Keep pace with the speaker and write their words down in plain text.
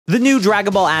The new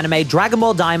Dragon Ball anime, Dragon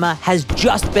Ball Daima, has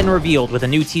just been revealed with a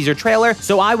new teaser trailer,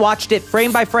 so I watched it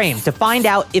frame by frame to find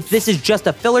out if this is just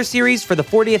a filler series for the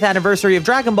 40th anniversary of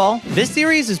Dragon Ball. This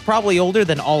series is probably older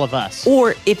than all of us.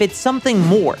 Or if it's something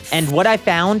more, and what I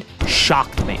found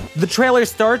shocked me. The trailer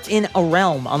starts in a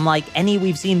realm unlike any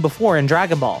we've seen before in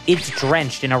Dragon Ball. It's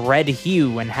drenched in a red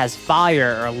hue and has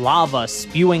fire or lava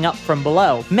spewing up from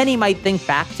below. Many might think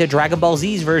back to Dragon Ball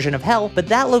Z's version of Hell, but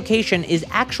that location is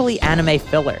actually anime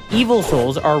filler. Evil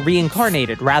souls are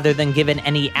reincarnated rather than given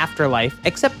any afterlife,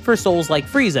 except for souls like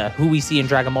Frieza, who we see in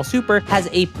Dragon Ball Super has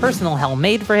a personal hell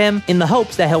made for him in the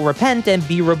hopes that he'll repent and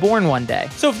be reborn one day.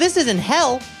 So if this isn't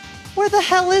Hell, where the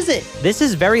hell is it? This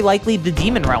is very likely the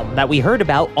demon realm that we heard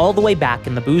about all the way back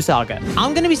in the Buu saga.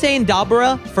 I'm gonna be saying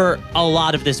Dabura for a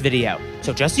lot of this video.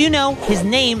 So just so you know, his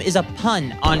name is a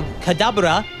pun on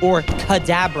Kadabra or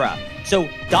Kadabra. So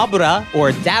Dabura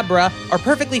or Dabra are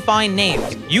perfectly fine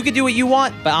names. You could do what you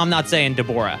want, but I'm not saying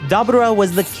Dabura. Dabura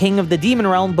was the king of the demon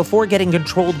realm before getting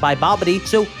controlled by Babidi,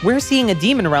 so we're seeing a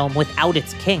demon realm without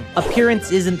its king.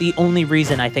 Appearance isn't the only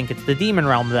reason I think it's the demon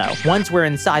realm though. Once we're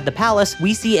inside the palace,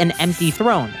 we see an empty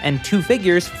throne and two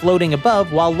figures floating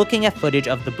above while looking at footage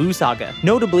of the Buu saga.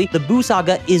 Notably, the Buu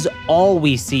saga is all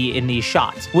we see in these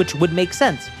shots, which would make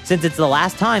sense, since it's the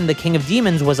last time the King of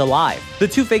Demons was alive. The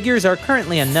two figures are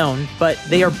currently unknown, but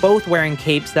they are both wearing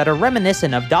capes that are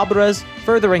reminiscent of Dabura's,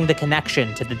 furthering the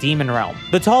connection to the demon realm.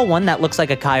 The tall one that looks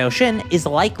like a Kaioshin is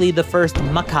likely the first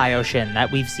Makaioshin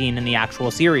that we've seen in the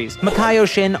actual series.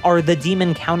 Makaioshin are the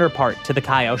demon counterpart to the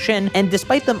Kaioshin, and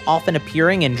despite them often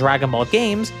appearing in Dragon Ball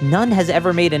games, none has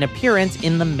ever made an appearance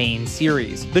in the main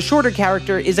series. The shorter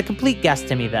character is a complete guess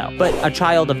to me though, but a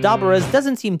child of Dabura's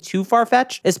doesn't seem too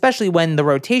far-fetched, especially when the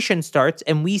rotation starts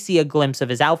and we see a glimpse of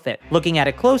his outfit. Looking at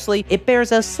it closely, it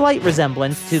bears a slight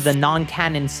resemblance to the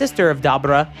non-canon sister of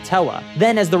Dabura, Toa.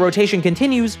 Then as the rotation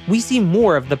continues, we see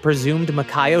more of the presumed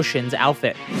Makaioshin's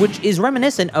outfit, which is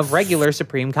reminiscent of regular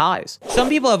Supreme Kai's. Some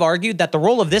people have argued that the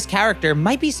role of this character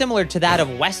might be similar to that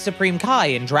of West Supreme Kai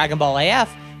in Dragon Ball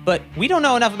AF, but we don't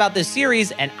know enough about this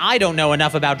series, and I don't know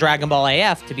enough about Dragon Ball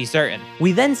AF to be certain.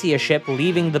 We then see a ship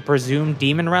leaving the presumed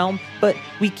demon realm, but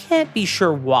we can't be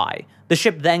sure why. The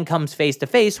ship then comes face to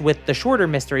face with the shorter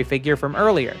mystery figure from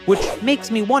earlier, which makes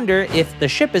me wonder if the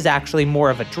ship is actually more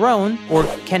of a drone, or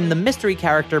can the mystery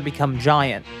character become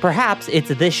giant? Perhaps it's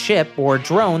this ship or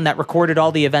drone that recorded all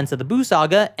the events of the Buu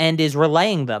saga and is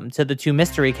relaying them to the two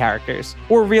mystery characters.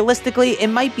 Or realistically, it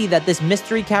might be that this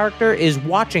mystery character is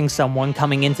watching someone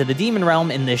coming into the demon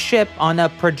realm in this ship on a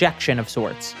projection of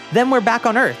sorts. Then we're back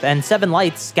on Earth, and 7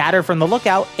 lights scatter from the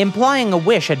lookout, implying a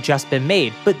wish had just been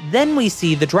made. But then we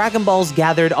see the Dragon Balls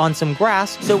gathered on some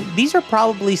grass, so these are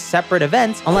probably separate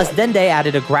events, unless Dende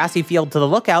added a grassy field to the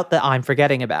lookout that I'm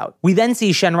forgetting about. We then see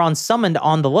Shenron summoned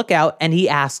on the lookout, and he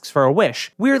asks for a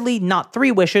wish. Weirdly, not 3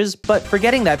 wishes, but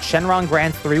forgetting that Shenron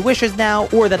grants 3 wishes now,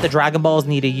 or that the Dragon Balls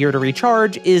need a year to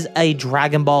recharge, is a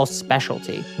Dragon Ball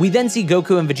specialty. We then see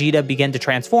Goku and Vegeta begin to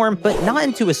transform, but not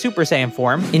into a Super Saiyan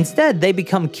form. Instead, they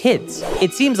become kids.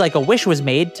 It seems like a wish was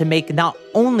made to make not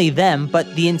only them,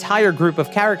 but the entire group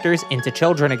of characters into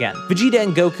children again. Vegeta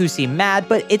and Goku seem mad,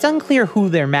 but it's unclear who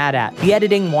they're mad at. The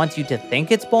editing wants you to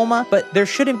think it's Bulma, but there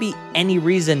shouldn't be any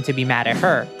reason to be mad at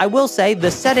her. I will say,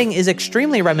 the setting is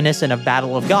extremely reminiscent of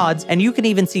Battle of Gods, and you can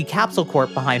even see Capsule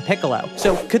Corp behind Piccolo.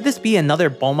 So could this be another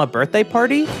Bulma birthday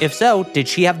party? If so, did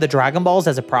she have the Dragon Balls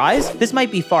as a prize? This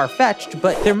might be far-fetched,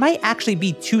 but there might actually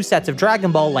be 2 sets of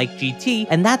Dragon Ball like GT,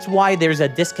 and that's why there's a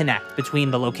disconnect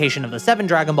between the location of the 7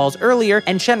 Dragon Balls earlier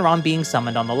and Shenron being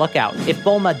summoned on the lookout. If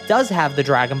Bulma does have the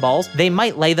Dragon Balls, they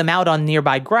might lay them out on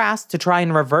nearby grass to try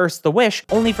and reverse the wish,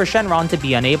 only for Shenron to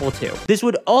be unable to. This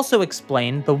would also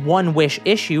explain the one wish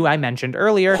issue I mentioned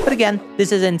earlier, but again,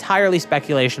 this is entirely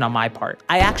speculation on my part.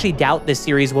 I actually doubt this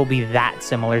series will be that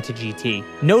similar to GT.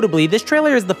 Notably, this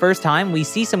trailer is the first time we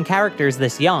see some characters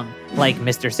this young, like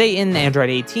Mr. Satan,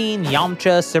 Android 18,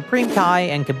 Yamcha, Supreme Kai,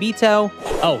 and Kibito.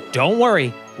 Oh, don't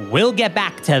worry, we'll get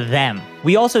back to them.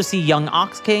 We also see young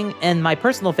Ox King and my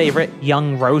personal favorite,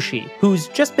 young Roshi, who's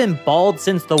just been bald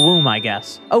since the womb, I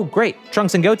guess. Oh great,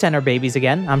 Trunks and Goten are babies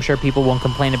again. I'm sure people won't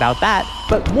complain about that.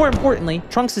 But more importantly,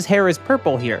 Trunks' hair is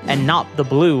purple here, and not the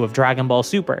blue of Dragon Ball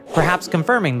Super, perhaps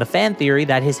confirming the fan theory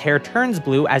that his hair turns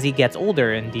blue as he gets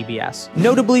older in DBS.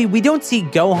 Notably, we don't see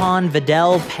Gohan,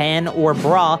 Videl, Pan, or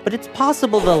Bra, but it's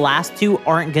possible the last 2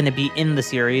 aren't going to be in the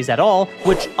series at all,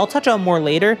 which I'll touch on more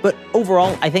later, but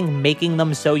Overall, I think making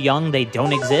them so young they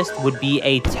don't exist would be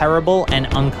a terrible and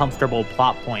uncomfortable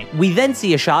plot point. We then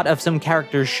see a shot of some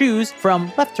characters' shoes.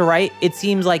 From left to right, it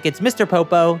seems like it's Mr.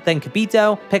 Popo, then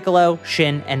Kibito, Piccolo,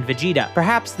 Shin, and Vegeta.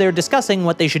 Perhaps they're discussing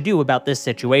what they should do about this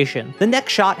situation. The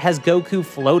next shot has Goku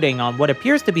floating on what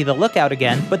appears to be the lookout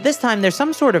again, but this time there's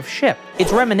some sort of ship.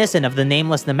 It's reminiscent of the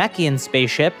nameless Namekian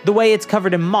spaceship, the way it's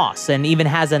covered in moss and even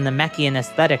has a Namekian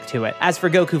aesthetic to it. As for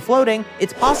Goku floating,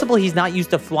 it's possible he's not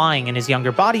used to flying in his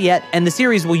younger body yet, and the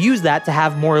series will use that to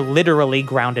have more literally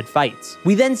grounded fights.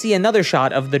 We then see another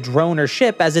shot of the drone or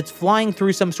ship as it's flying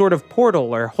through some sort of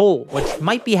portal or hole, which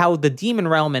might be how the Demon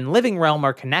Realm and Living Realm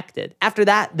are connected. After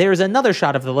that, there's another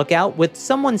shot of the lookout with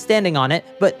someone standing on it,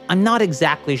 but I'm not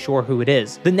exactly sure who it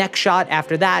is. The next shot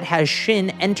after that has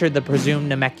Shin enter the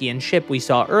presumed Namekian ship we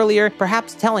saw earlier,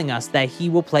 perhaps telling us that he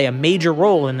will play a major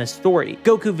role in this story.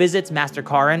 Goku visits Master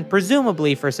Karin,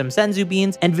 presumably for some senzu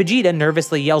beans, and Vegeta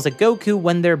nervously yells at Goku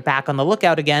when they're back on the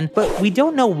lookout again, but we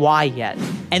don't know why yet.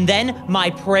 And then my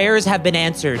prayers have been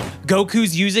answered.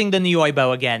 Goku's using the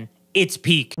nyoibo again. It's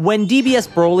peak. When DBS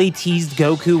Broly teased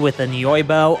Goku with a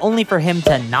nyoibo, only for him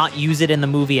to not use it in the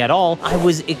movie at all, I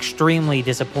was extremely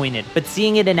disappointed, but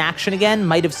seeing it in action again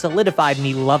might have solidified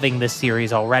me loving this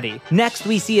series already. Next,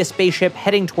 we see a spaceship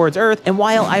heading towards Earth, and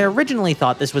while I originally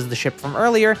thought this was the ship from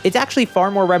earlier, it's actually far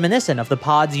more reminiscent of the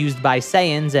pods used by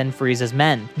Saiyans and Frieza's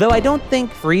men. Though I don't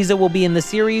think Frieza will be in the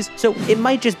series, so it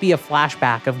might just be a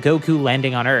flashback of Goku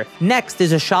landing on Earth. Next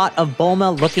is a shot of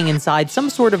Bulma looking inside some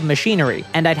sort of machinery,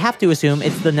 and I'd have to assume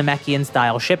it's the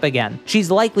Namekian-style ship again. She's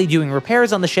likely doing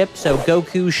repairs on the ship, so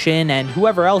Goku, Shin, and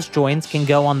whoever else joins can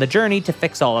go on the journey to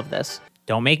fix all of this.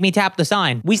 Don't make me tap the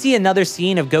sign. We see another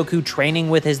scene of Goku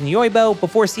training with his nyoibo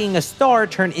before seeing a star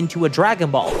turn into a Dragon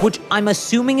Ball, which I'm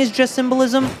assuming is just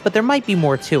symbolism, but there might be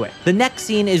more to it. The next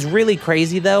scene is really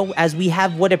crazy though, as we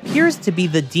have what appears to be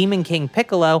the Demon King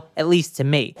Piccolo, at least to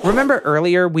me. Remember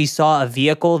earlier we saw a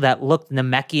vehicle that looked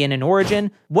Namekian in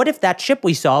origin? What if that ship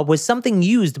we saw was something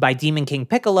used by Demon King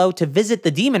Piccolo to visit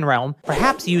the Demon Realm,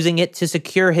 perhaps using it to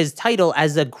secure his title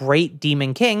as a Great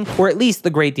Demon King, or at least the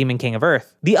Great Demon King of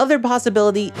Earth? The other possibility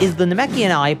is the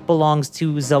Namekian Eye belongs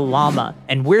to Zalama,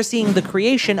 and we're seeing the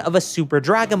creation of a Super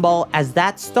Dragon Ball as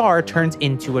that star turns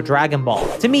into a Dragon Ball.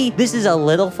 To me, this is a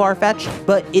little far-fetched,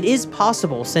 but it is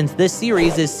possible since this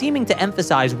series is seeming to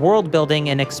emphasize world building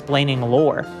and explaining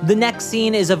lore. The next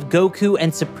scene is of Goku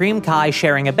and Supreme Kai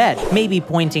sharing a bed, maybe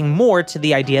pointing more to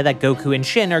the idea that Goku and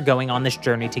Shin are going on this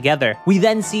journey together. We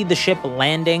then see the ship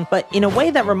landing, but in a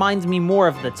way that reminds me more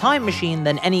of the Time Machine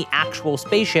than any actual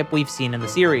spaceship we've seen in the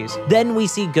series. Then we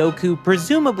see Goku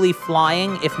presumably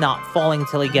flying, if not falling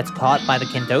till he gets caught by the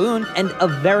Kinto-un, and a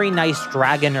very nice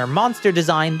dragon or monster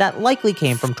design that likely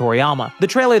came from Toriyama. The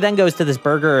trailer then goes to this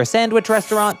burger or sandwich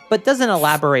restaurant, but doesn't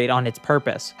elaborate on its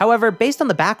purpose. However, based on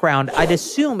the background, I'd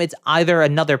assume it's either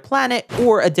another planet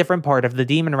or a different part of the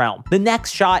Demon Realm. The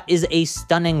next shot is a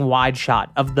stunning wide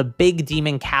shot of the big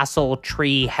demon castle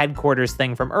tree headquarters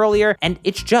thing from earlier, and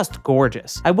it's just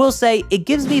gorgeous. I will say, it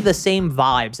gives me the same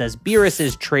vibes as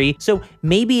Beerus's tree, so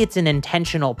maybe it's an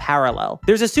intentional parallel.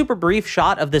 There's a super brief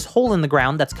shot of this hole in the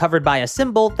ground that's covered by a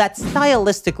symbol that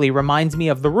stylistically reminds me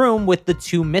of the room with the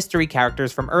two mystery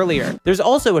characters from earlier. There's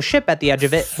also a ship at the edge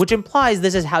of it, which implies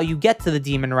this is how you get to the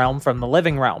Demon Realm from the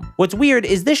Living Realm. What's weird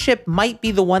is this ship might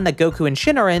be the one that Goku and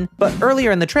Shin are in, but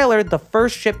earlier in the trailer, the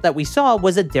first ship that we saw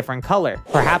was a different color,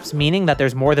 perhaps meaning that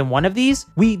there's more than one of these?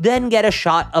 We then get a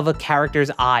shot of a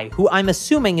character's eye, who I'm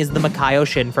assuming is the Makaio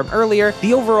Shin from earlier.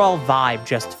 The overall vibe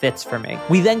just fits for me.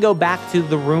 We then go back to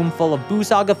the room full of Buu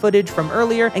Saga footage from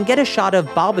earlier and get a shot of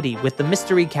Babidi with the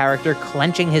mystery character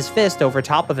clenching his fist over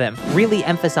top of him, really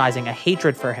emphasizing a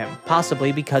hatred for him,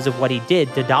 possibly because of what he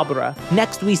did to Dabura.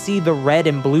 Next, we see the red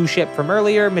and blue ship from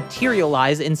earlier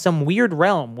materialize in some weird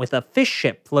realm with a fish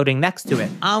ship floating next to it.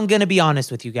 I'm gonna be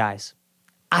honest with you guys.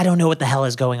 I don't know what the hell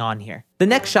is going on here. The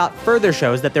next shot further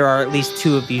shows that there are at least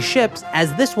two of these ships,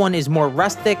 as this one is more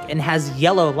rustic and has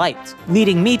yellow lights,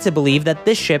 leading me to believe that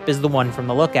this ship is the one from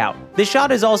the lookout. This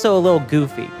shot is also a little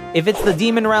goofy. If it's the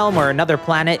Demon Realm or another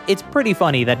planet, it's pretty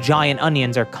funny that giant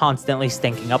onions are constantly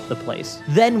stinking up the place.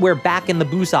 Then we're back in the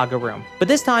Buu Saga room, but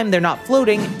this time they're not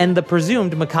floating, and the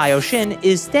presumed Makaio Shin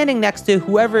is standing next to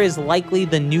whoever is likely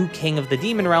the new king of the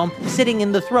Demon Realm, sitting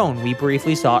in the throne we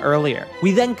briefly saw earlier.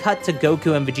 We then cut to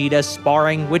Goku and Vegeta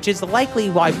sparring, which is likely likely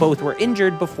why both were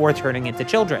injured before turning into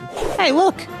children. Hey,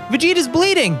 look! Vegeta's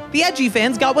bleeding! The edgy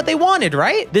fans got what they wanted,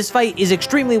 right? This fight is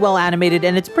extremely well animated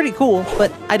and it's pretty cool,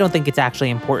 but I don't think it's actually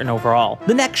important overall.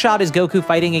 The next shot is Goku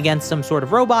fighting against some sort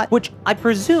of robot, which I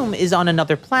presume is on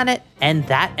another planet, and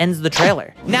that ends the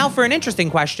trailer. Now for an interesting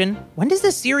question, when does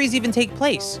this series even take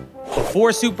place?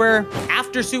 Before Super?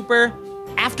 After Super?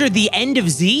 After the end of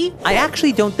Z? I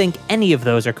actually don't think any of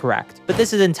those are correct, but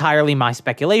this is entirely my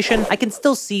speculation. I can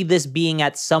still see this being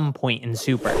at some point in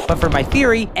Super. But for my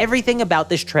theory, everything about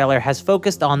this trailer has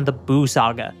focused on the Buu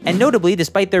saga. And notably,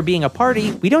 despite there being a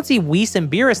party, we don't see Whis and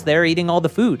Beerus there eating all the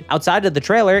food. Outside of the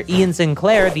trailer, Ian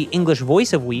Sinclair, the English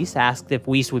voice of Whis, asked if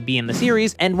Whis would be in the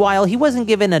series, and while he wasn't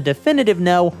given a definitive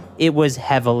no, it was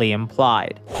heavily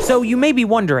implied. So you may be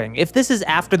wondering, if this is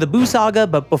after the Buu saga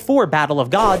but before Battle of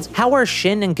Gods, how are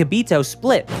Shin and Kibito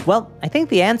split? Well, I think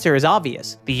the answer is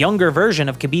obvious. The younger version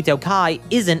of Kibito Kai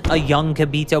isn't a young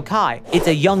Kibito Kai. It's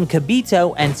a young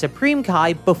Kibito and Supreme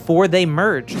Kai before they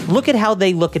merge. Look at how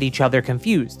they look at each other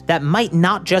confused. That might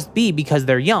not just be because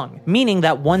they're young, meaning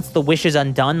that once the wish is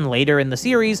undone later in the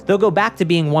series, they'll go back to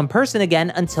being one person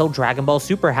again until Dragon Ball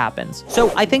Super happens.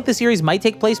 So I think the series might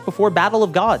take place before Battle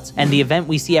of Gods, and the event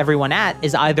we see everyone at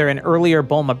is either an earlier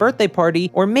Bulma birthday party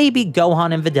or maybe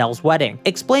Gohan and Vidal's wedding,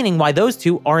 explaining why those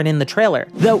two aren't in the trailer.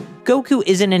 Though Goku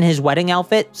isn't in his wedding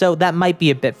outfit, so that might be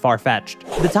a bit far-fetched.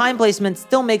 The time placement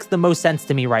still makes the most sense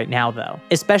to me right now though,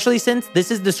 especially since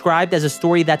this is described as a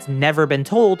story that's never been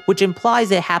told, which implies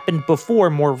it happened before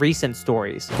more recent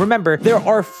stories. Remember, there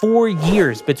are 4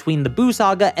 years between the Buu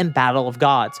saga and Battle of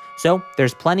Gods, so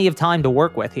there's plenty of time to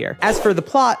work with here. As for the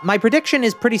plot, my prediction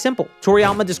is pretty simple.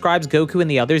 Toriyama describes Goku and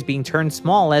the others being turned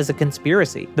small as a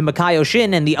conspiracy. The Makaio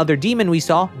Shin and the other demon we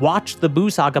saw watched the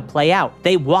Buu saga play out.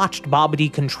 They watched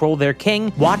Babidi control their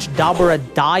king, watched Dabura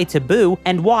die to Buu,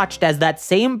 and watched as that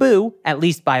same Buu, at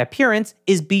least by appearance,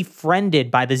 is befriended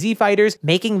by the Z Fighters,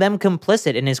 making them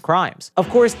complicit in his crimes. Of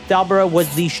course, Dabura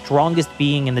was the strongest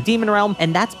being in the demon realm,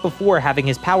 and that's before having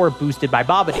his power boosted by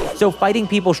Babidi. So fighting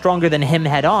people stronger than him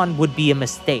head-on would be a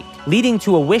mistake, leading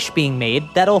to a wish being made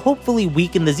that'll hopefully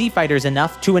weaken the Z Fighters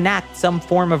enough to enact some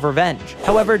form of revenge.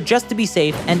 However, just to be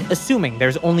safe, and assuming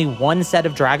there's only one set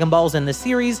of Dragon Balls in the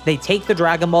series, they take the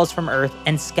Dragon Balls from Earth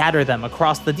and scatter them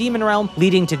across the demon realm,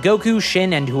 leading to Goku,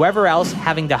 Shin, and whoever else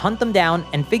having to hunt them down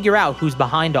and figure out who's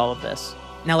behind all of this.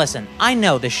 Now listen, I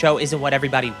know the show isn't what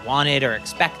everybody wanted or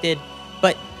expected,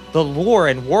 but the lore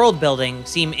and world building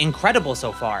seem incredible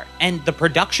so far, and the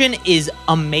production is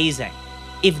amazing.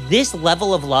 If this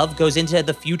level of love goes into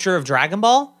the future of Dragon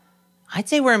Ball, I'd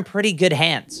say we're in pretty good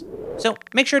hands. So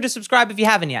make sure to subscribe if you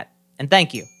haven't yet, and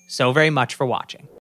thank you so very much for watching.